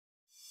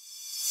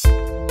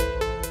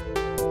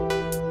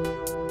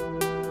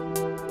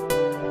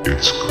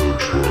It's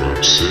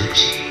Xerjoff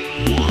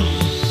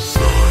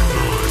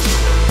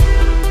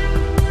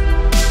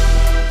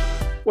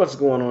 6199. What's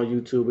going on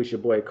YouTube? It's your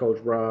boy Coach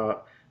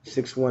Rob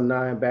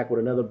 619 back with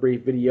another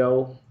brief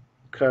video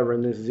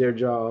covering this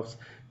Xerjoff's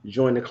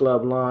Join the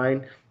Club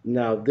line.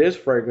 Now this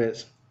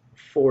fragrance,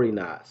 40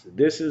 knots.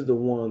 This is the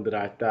one that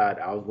I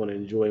thought I was going to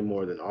enjoy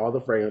more than all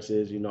the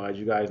fragrances. You know, as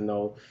you guys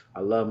know,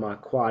 I love my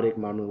aquatic,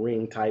 my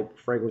marine type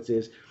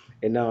fragrances,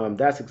 and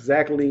that's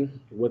exactly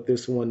what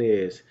this one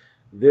is.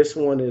 This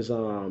one is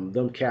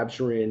them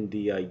capturing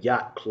the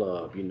yacht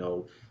club, you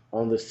know,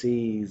 on the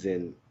seas,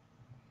 and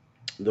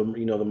the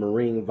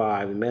marine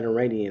vibe, the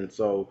Mediterranean.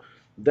 So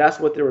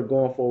that's what they were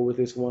going for with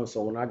this one.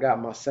 So when I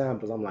got my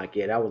samples, I'm like,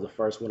 yeah, that was the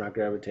first one I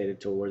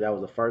gravitated towards. That was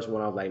the first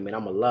one I was like, man,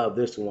 I'm gonna love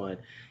this one.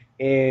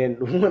 And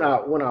when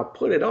I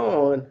put it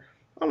on,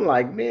 I'm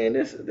like, man,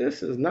 this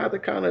is not the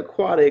kind of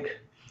aquatic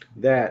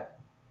that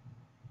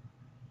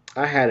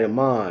I had in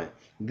mind.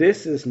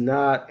 This is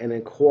not an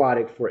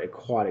aquatic for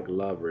aquatic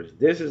lovers.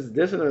 This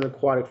is an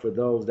aquatic for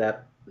those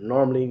that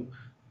normally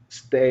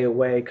stay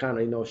away, kind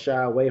of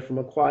shy away from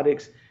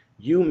aquatics.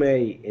 You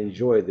may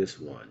enjoy this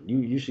one.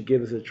 You should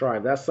give this a try.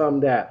 If that's something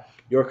that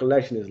your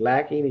collection is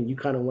lacking and you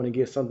kind of want to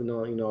get something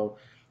on,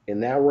 in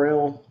that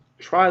realm,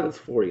 try this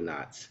 40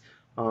 knots.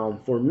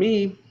 For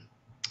me,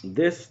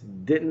 this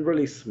didn't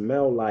really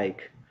smell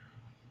like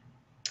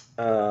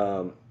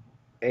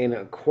an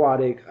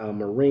aquatic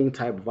marine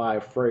type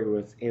vibe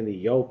fragrance in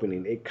the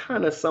opening. It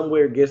kind of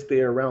somewhere gets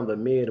there around the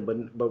mid,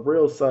 but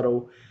real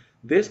subtle.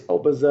 This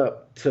opens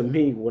up to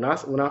me when I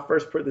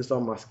first put this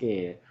on my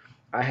skin.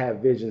 I have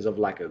visions of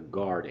like a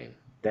garden.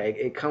 That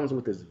it comes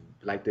with this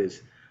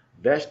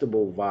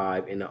vegetable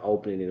vibe in the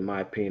opening. In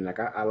my opinion, like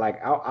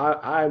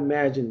I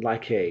imagined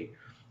like a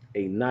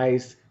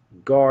nice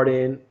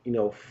garden,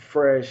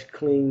 fresh,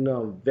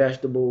 clean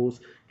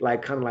vegetables,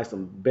 like kind of like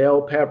some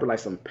bell pepper, like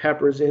some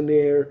peppers in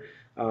there.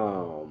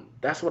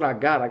 That's what I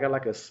got. I got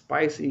like a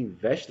spicy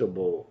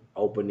vegetable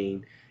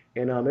opening,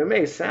 and it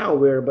may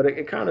sound weird, but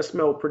it kind of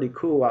smelled pretty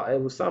cool.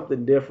 It was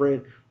something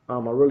different. I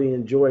really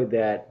enjoyed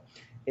that.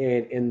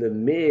 And in the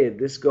mid,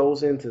 this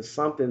goes into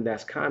something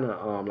that's kind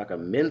of like a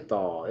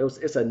menthol.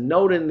 It's a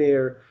note in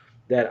there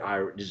that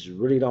I just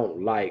really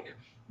don't like.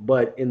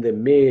 But in the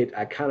mid,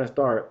 I kind of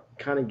start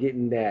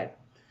getting that,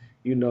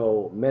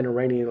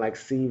 Mediterranean like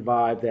sea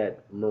vibe,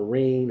 that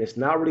marine. It's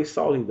not really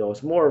salty though.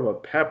 It's more of a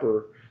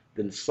pepper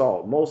than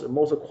salt.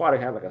 Most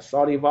aquatic have like a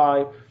salty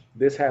vibe.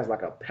 This has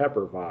like a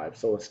pepper vibe.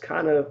 So it's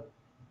kind of,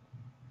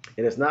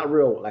 and it's not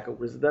real,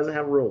 it doesn't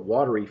have a real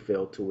watery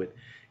feel to it.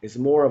 It's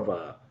more of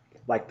a,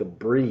 like the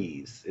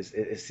breeze.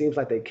 It seems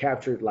like they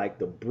captured like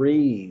the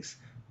breeze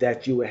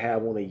that you would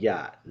have on a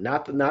yacht,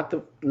 not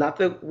the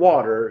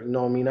water, you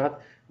know what I mean,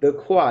 not the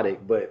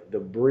aquatic, but the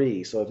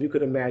breeze. So if you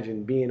could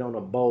imagine being on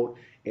a boat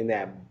and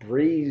that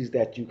breeze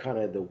that you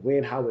the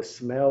wind, how it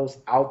smells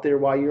out there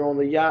while you're on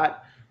the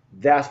yacht,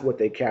 that's what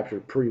they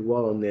captured pretty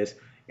well in this,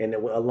 and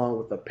along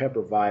with the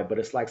pepper vibe. But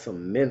it's like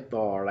some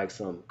menthol or like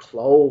some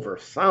clove or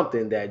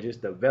something that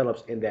just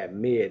develops in that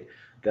mid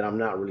that I'm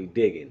not really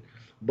digging.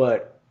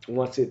 But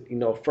once it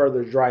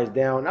further dries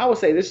down, I would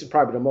say this is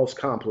probably the most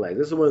complex.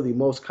 This is one of the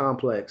most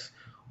complex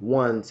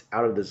ones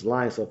out of this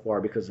line so far,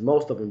 because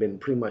most of them been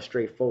pretty much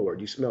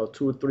straightforward. You smell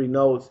 2 or 3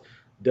 notes,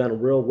 done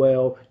real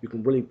well. You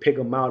can really pick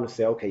them out and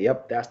say, okay,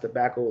 yep, that's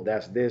tobacco,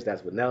 that's this,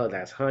 that's vanilla,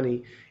 that's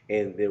honey,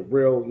 and they're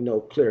real,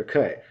 clear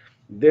cut.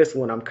 This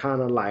one, I'm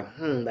kind of like,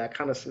 that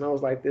kind of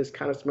smells like this,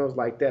 kind of smells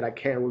like that. I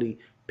can't really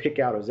pick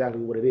out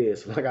exactly what it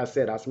is. Like I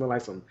said, I smell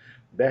like some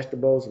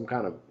vegetables, some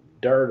kind of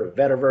dirt or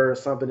vetiver or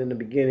something in the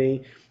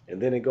beginning, and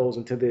then it goes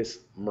into this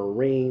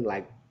marine,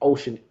 like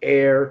ocean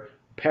air,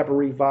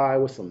 peppery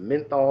vibe with some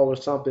menthol or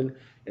something,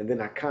 and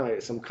then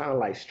some kind of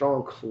like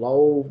strong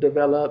clove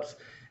develops,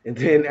 and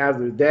then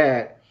after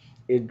that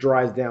it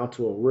dries down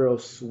to a real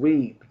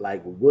sweet,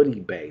 like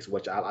woody base,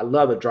 which I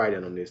love the dry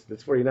down on this.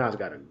 This 49's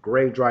got a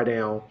great dry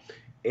down,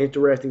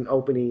 interesting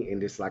opening,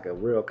 and just like a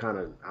real kind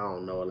of, I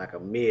don't know, like a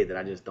mid that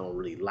I just don't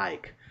really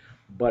like.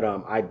 But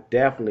I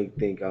definitely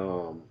think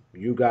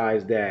you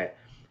guys that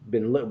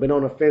been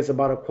on the fence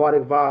about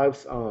aquatic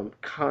vibes,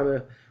 kind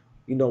of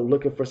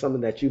looking for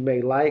something that you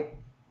may like,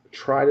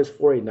 try this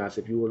 40 knots.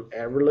 If you were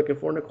ever looking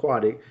for an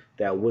aquatic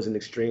that wasn't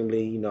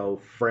extremely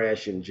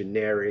fresh and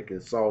generic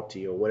and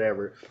salty or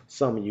whatever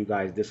some of you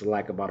guys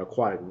dislike about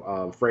aquatic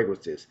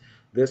fragrances,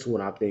 this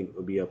one I think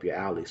would be up your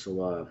alley.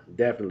 So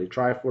definitely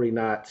try 40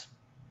 knots.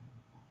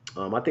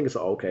 I think it's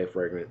an okay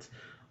fragrance.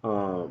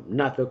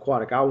 Not the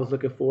aquatic I was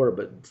looking for,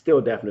 but still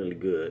definitely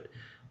good.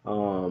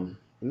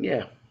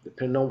 Yeah,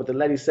 depending on what the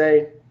ladies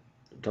say,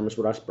 determines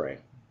what I spray.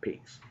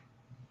 Peace.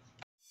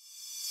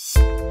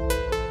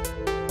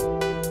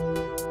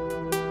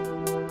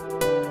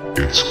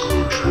 It's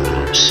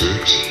Xerjoff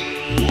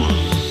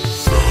 6199.